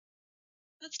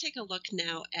Let's take a look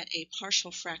now at a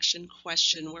partial fraction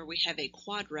question where we have a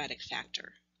quadratic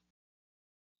factor.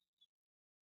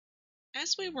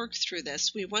 As we work through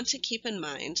this, we want to keep in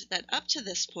mind that up to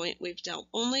this point we've dealt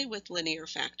only with linear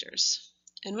factors.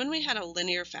 And when we had a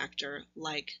linear factor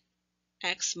like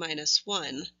x minus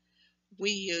 1, we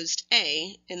used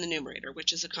a in the numerator,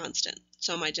 which is a constant.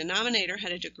 So my denominator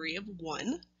had a degree of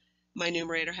 1, my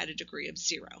numerator had a degree of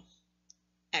 0,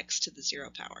 x to the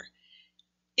 0 power.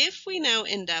 If we now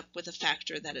end up with a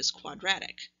factor that is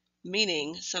quadratic,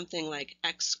 meaning something like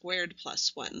x squared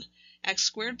plus 1, x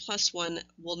squared plus 1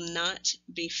 will not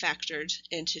be factored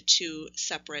into two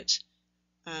separate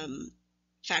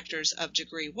factors of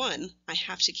degree 1. I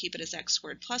have to keep it as x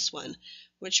squared plus 1,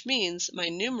 which means my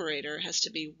numerator has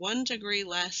to be 1 degree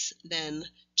less than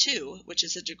 2, which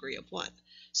is a degree of 1.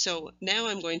 So now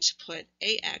I'm going to put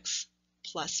ax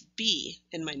plus b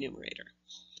in my numerator,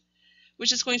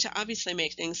 which is going to obviously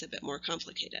make things a bit more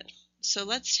complicated. So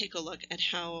let's take a look at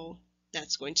how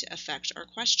that's going to affect our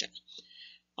question.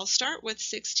 I'll start with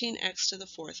 16x to the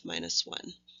fourth minus 1,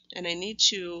 and I need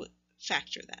to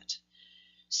factor that.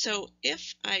 So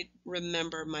if I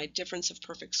remember my difference of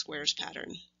perfect squares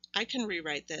pattern, I can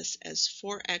rewrite this as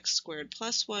 4x squared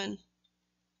plus 1,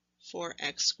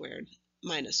 4x squared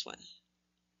minus 1.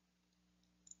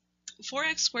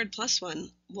 4x squared plus 1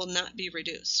 will not be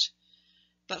reduced.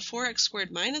 But 4x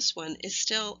squared minus 1 is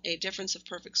still a difference of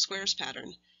perfect squares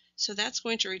pattern, so that's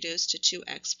going to reduce to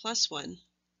 2x plus 1,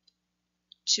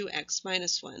 2x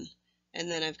minus 1, and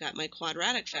then I've got my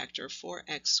quadratic factor,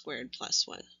 4x squared plus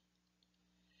 1.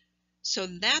 So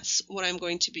that's what I'm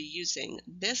going to be using.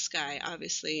 This guy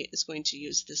obviously is going to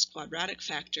use this quadratic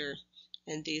factor,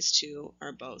 and these two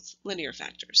are both linear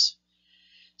factors.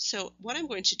 So what I'm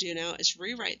going to do now is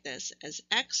rewrite this as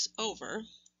x over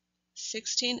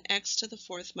 16x to the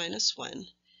fourth minus 1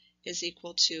 is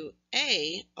equal to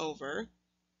a over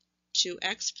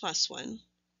 2x plus 1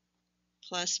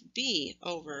 plus b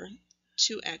over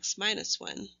 2x minus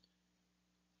 1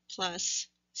 plus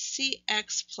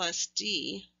cx plus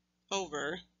d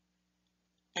over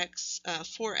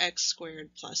 4x squared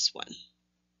plus 1.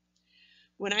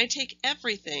 When I take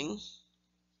everything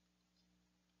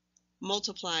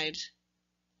multiplied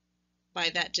by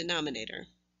that denominator,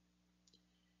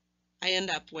 I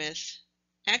end up with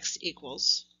x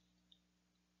equals,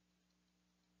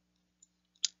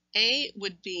 a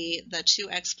would be the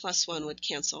 2x plus 1 would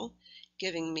cancel,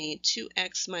 giving me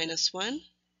 2x minus 1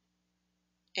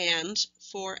 and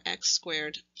 4x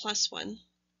squared plus 1.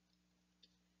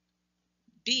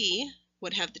 B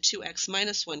would have the 2x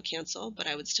minus 1 cancel, but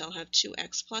I would still have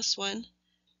 2x plus 1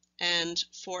 and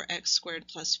 4x squared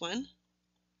plus 1.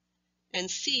 And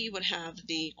C would have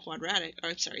the quadratic,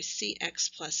 or sorry,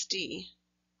 cx plus d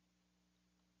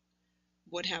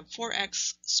would have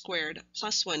 4x squared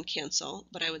plus 1 cancel,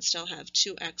 but I would still have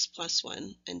 2x plus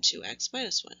 1 and 2x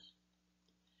minus 1.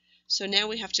 So now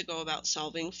we have to go about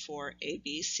solving for A,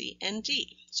 B, C, and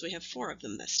D. So we have 4 of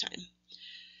them this time.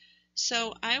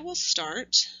 So I will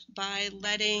start by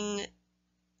letting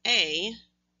x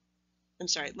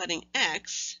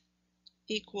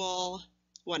equal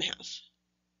 1/2.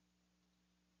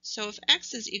 So if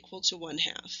x is equal to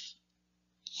 1/2,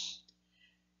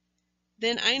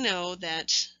 then I know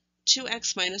that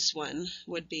 2x minus 1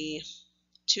 would be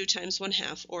 2 times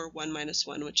 1/2, or 1 minus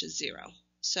 1, which is 0.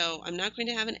 So I'm not going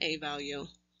to have an a value,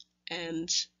 and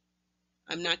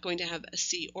I'm not going to have a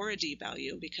c or a d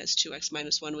value because 2x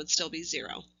minus 1 would still be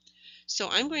 0. So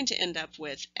I'm going to end up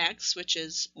with x, which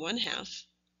is 1/2,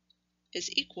 is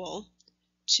equal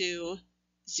to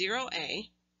 0a.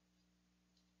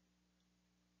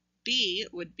 B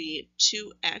would be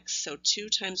 2x, so 2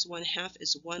 times 1/2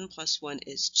 is 1 plus 1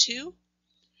 is 2.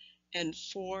 And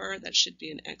 4, that should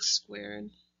be an x squared.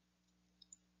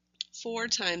 4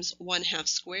 times 1/2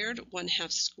 squared,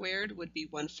 1/2 squared would be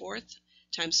 1/4.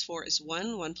 Times 4 is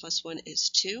 1, 1 plus 1 is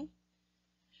 2.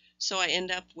 So I end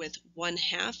up with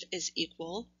 1/2 is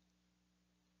equal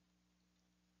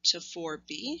to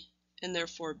 4b, and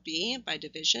therefore b by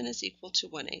division is equal to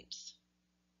 1/8.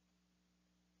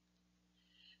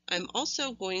 I'm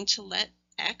also going to let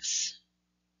x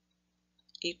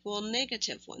equal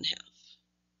negative 1/2.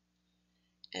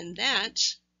 And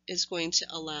that is going to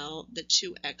allow the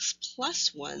 2x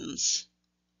plus 1s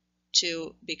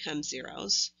to become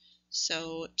zeros.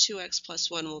 So 2x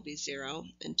plus 1 will be 0,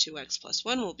 and 2x plus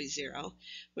 1 will be 0,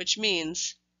 which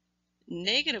means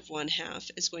negative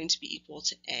 1/2 is going to be equal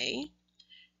to a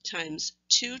times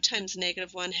 2 times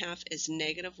negative 1/2 is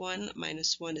negative 1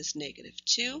 minus 1 is negative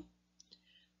 2.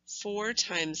 4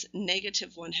 times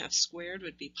negative 1/2 squared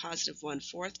would be positive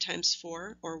 1/4 times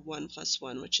 4, or 1 plus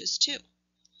 1, which is 2.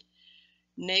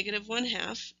 Negative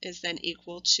 1/2 is then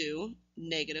equal to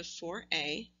negative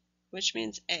 4a, which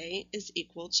means a is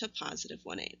equal to positive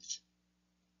 1/8.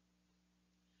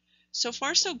 So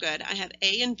far so good. I have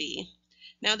a and b.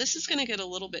 Now this is going to get a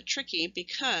little bit tricky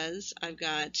because I've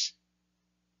got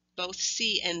both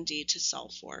c and d to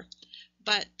solve for.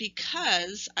 But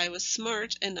because I was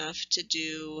smart enough to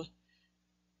do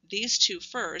these two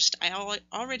first, I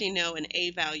already know an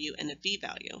a value and a b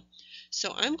value.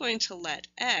 So I'm going to let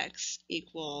x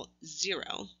equal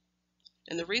 0.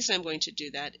 And the reason I'm going to do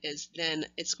that is then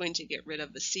it's going to get rid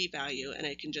of the c value and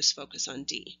I can just focus on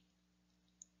d.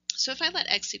 So if I let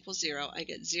x equal 0, I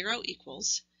get 0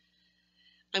 equals.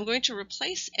 I'm going to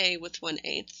replace a with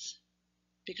 1/8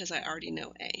 because I already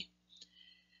know a.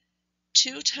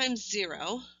 2 times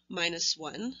 0 minus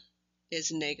 1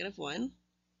 is negative 1.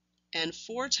 And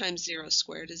 4 times 0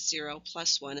 squared is 0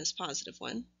 plus 1 is positive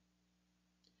 1.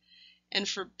 And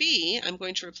for b, I'm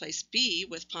going to replace b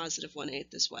with positive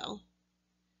 1/8 as well.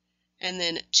 And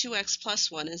then 2x plus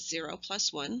 1 is 0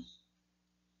 plus 1.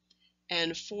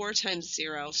 And 4 times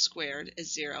 0 squared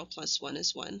is 0 plus 1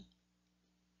 is 1.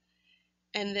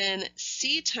 And then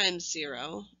c times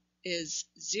 0 is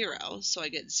 0, so I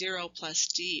get 0 plus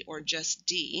d, or just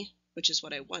d, which is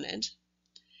what I wanted.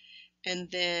 And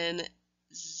then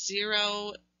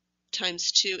 0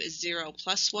 times 2 is 0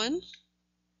 plus 1,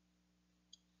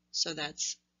 so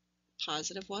that's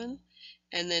positive 1.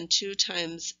 And then 2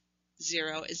 times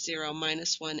 0 is 0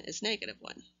 minus 1 is negative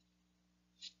 1.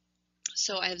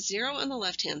 So I have 0 on the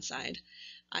left-hand side.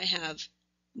 I have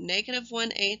negative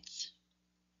 1/8.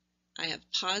 I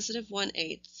have positive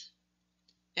 1/8.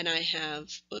 And I have,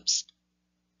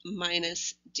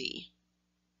 minus d,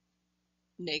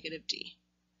 negative d.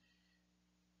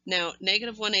 Now,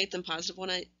 negative 1/8 and positive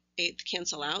 1/8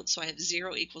 cancel out, so I have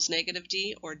 0 equals negative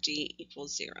d, or d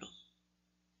equals 0.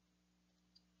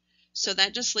 So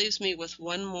that just leaves me with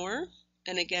one more.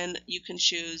 And again, you can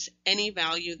choose any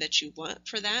value that you want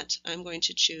for that. I'm going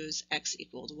to choose x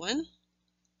equaled 1.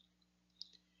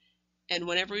 And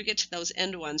whenever we get to those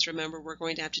end ones, remember we're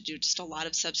going to have to do just a lot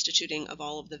of substituting of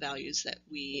all of the values that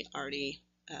we already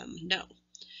know.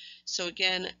 So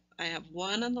again, I have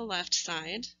 1 on the left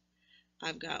side.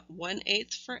 I've got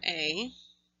 1/8 for a,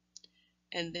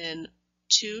 and then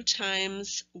 2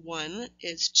 times 1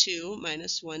 is 2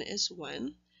 minus 1 is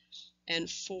 1, and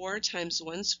 4 times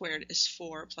 1 squared is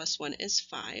 4 plus 1 is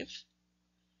 5.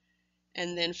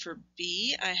 And then for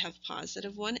b, I have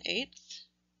positive 1/8,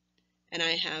 and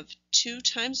I have 2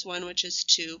 times 1, which is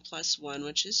 2, plus 1,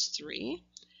 which is 3,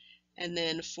 and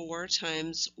then 4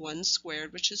 times 1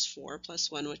 squared, which is 4, plus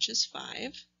 1, which is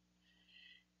 5.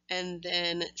 And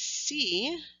then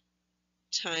c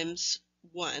times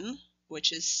 1,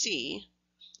 which is c,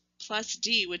 plus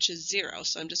d, which is 0.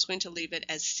 So I'm just going to leave it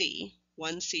as c,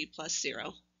 1c plus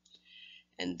 0.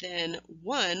 And then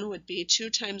 1 would be 2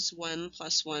 times 1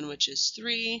 plus 1, which is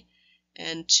 3,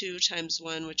 and 2 times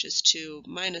 1, which is 2,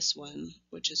 minus 1,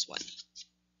 which is 1.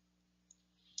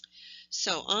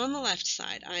 So on the left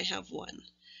side, I have 1.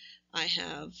 I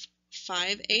have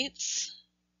 5/8.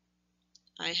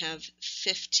 I have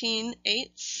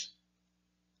 15/8,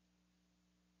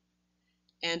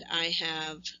 and I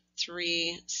have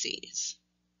 3 c's.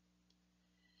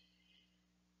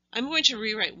 I'm going to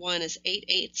rewrite 1 as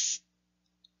 8/8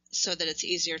 so that it's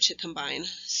easier to combine.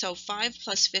 So 5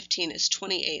 plus 15 is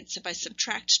 28. If I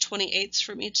subtract 28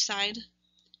 from each side,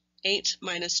 8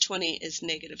 minus 20 is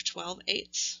negative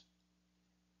 12/8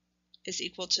 is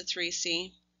equal to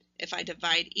 3c. If I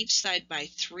divide each side by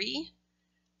 3,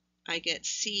 I get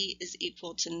c is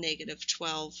equal to negative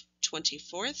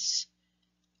 12/24,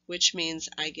 which means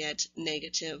I get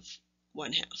negative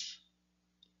 1/2.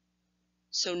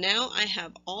 So now I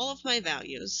have all of my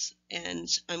values, and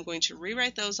I'm going to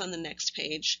rewrite those on the next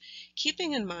page,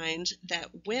 keeping in mind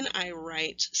that when I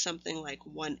write something like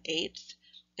 1/8,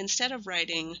 instead of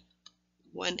writing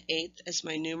 1/8 as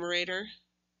my numerator,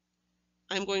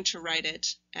 I'm going to write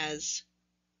it as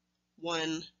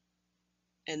 1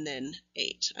 and then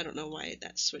 8. I don't know why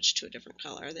that switched to a different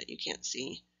color that you can't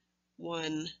see.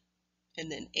 1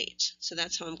 and then 8. So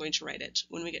that's how I'm going to write it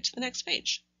when we get to the next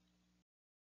page.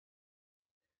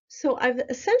 So I've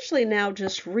essentially now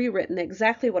just rewritten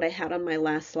exactly what I had on my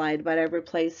last slide, but I've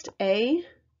replaced a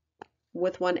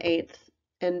with 1/8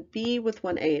 and b with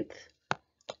 1/8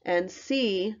 and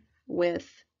c with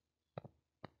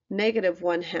negative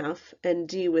 1/2 and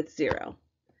d with 0.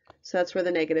 So that's where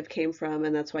the negative came from,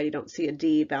 and that's why you don't see a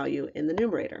d value in the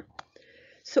numerator.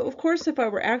 So of course, if I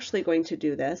were actually going to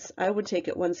do this, I would take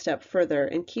it one step further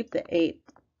and keep the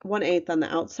 1/8 on the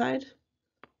outside,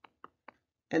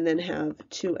 and then have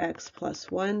 2x plus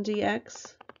 1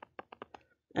 dx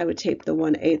I would tape the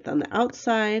 1/8 on the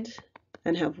outside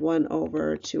and have 1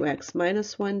 over 2x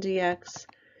minus 1 dx,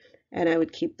 and I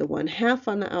would keep the 1/2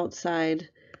 on the outside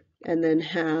and then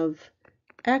have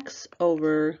x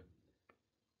over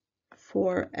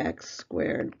 4x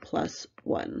squared plus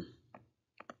 1.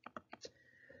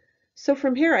 So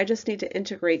from here, I just need to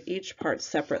integrate each part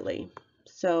separately.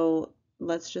 So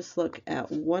let's just look at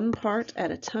one part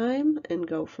at a time and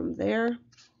go from there.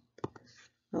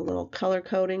 A little color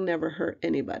coding never hurt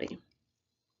anybody.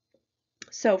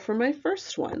 So for my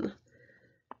first one,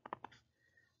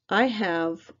 I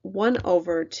have 1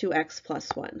 over 2x plus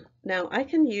 1. Now I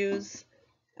can use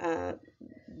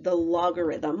the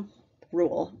logarithm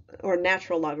rule, or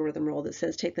natural logarithm rule, that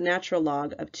says take the natural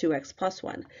log of 2x plus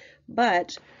 1.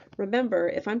 But remember,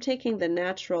 if I'm taking the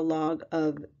natural log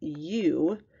of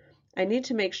u, I need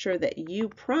to make sure that u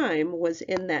prime was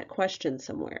in that question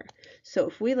somewhere. So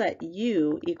if we let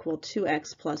u equal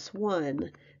 2x plus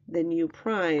 1, then u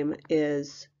prime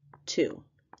is 2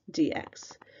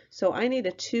 dx. So I need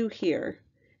a 2 here,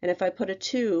 and if I put a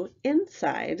 2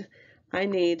 inside, I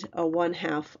need a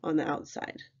 1/2 on the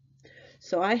outside.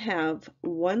 So I have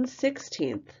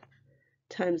 1/16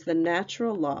 times the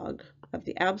natural log of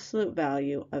the absolute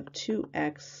value of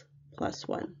 2x plus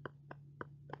 1.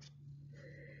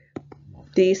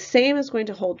 The same is going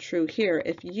to hold true here.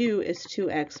 If u is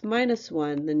 2x minus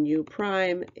 1, then u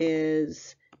prime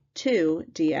is 2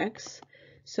 dx.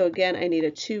 So again, I need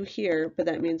a 2 here, but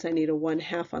that means I need a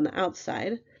 1/2 on the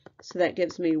outside. So that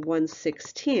gives me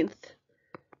 1/16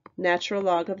 natural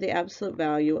log of the absolute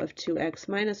value of 2x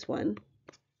minus 1.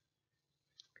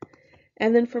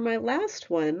 And then for my last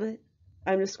one,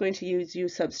 I'm just going to use u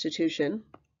substitution.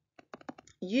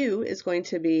 U is going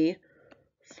to be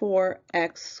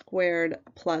 4x squared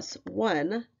plus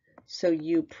 1, so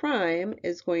u prime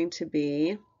is going to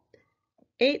be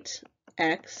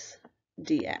 8x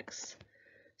dx.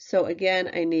 So again,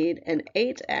 I need an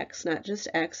 8x, not just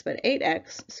x, but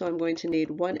 8x, so I'm going to need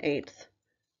 1/8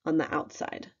 on the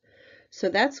outside. So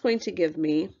that's going to give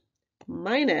me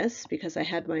minus, because I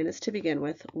had minus to begin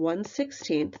with,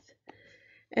 1/16.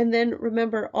 And then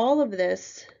remember, all of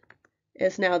this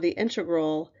is now the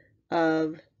integral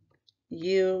of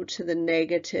u to the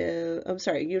negative,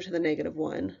 u to the negative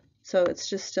 1. So it's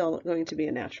just still going to be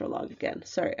a natural log again.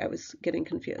 Sorry, I was getting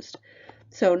confused.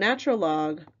 So natural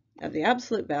log of the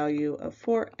absolute value of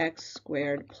 4x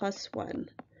squared plus 1.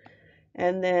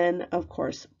 And then, of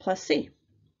course, plus c.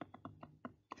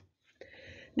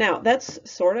 Now,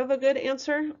 that's sort of a good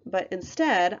answer, but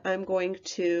instead, I'm going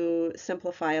to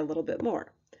simplify a little bit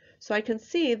more. So I can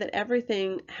see that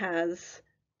everything has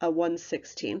a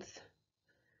 1/16.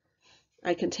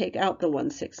 I can take out the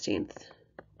 1/16,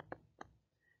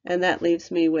 and that leaves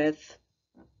me with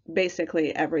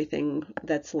basically everything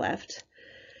that's left.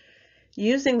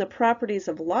 Using the properties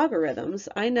of logarithms,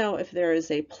 I know if there is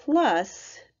a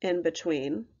plus in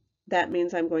between, that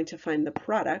means I'm going to find the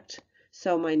product.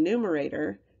 So my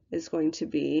numerator is going to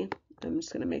be, I'm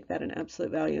just going to make that an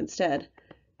absolute value instead,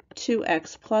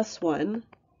 2x plus 1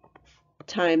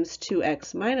 times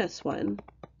 2x minus 1.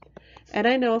 And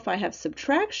I know if I have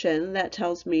subtraction, that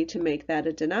tells me to make that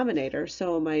a denominator.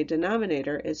 So my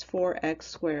denominator is 4x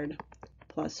squared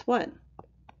plus 1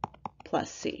 plus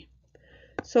c.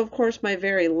 So of course my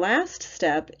very last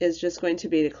step is just going to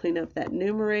be to clean up that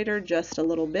numerator just a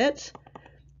little bit.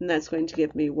 And that's going to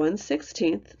give me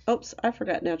 1/16. Oops, I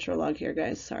forgot natural log here,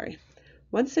 guys, sorry.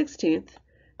 1/16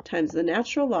 times the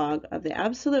natural log of the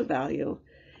absolute value.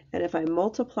 And if I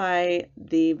multiply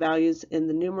the values in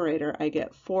the numerator, I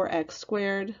get 4x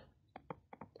squared,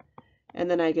 and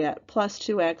then I get plus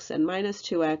 2x and minus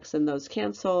 2x, and those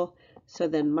cancel. So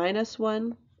then minus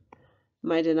 1.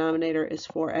 My denominator is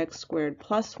 4x squared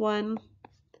plus 1,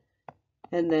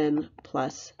 and then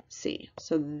plus c.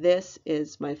 So this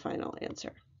is my final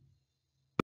answer.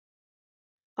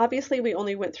 Obviously, we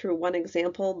only went through one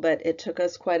example, but it took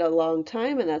us quite a long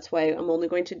time, and that's why I'm only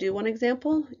going to do one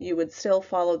example. You would still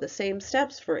follow the same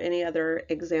steps for any other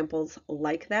examples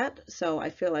like that, so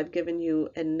I feel I've given you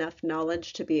enough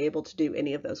knowledge to be able to do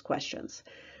any of those questions.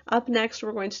 Up next,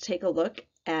 we're going to take a look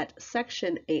at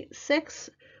section 8.6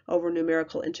 over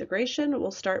numerical integration.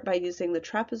 We'll start by using the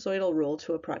trapezoidal rule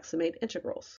to approximate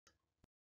integrals.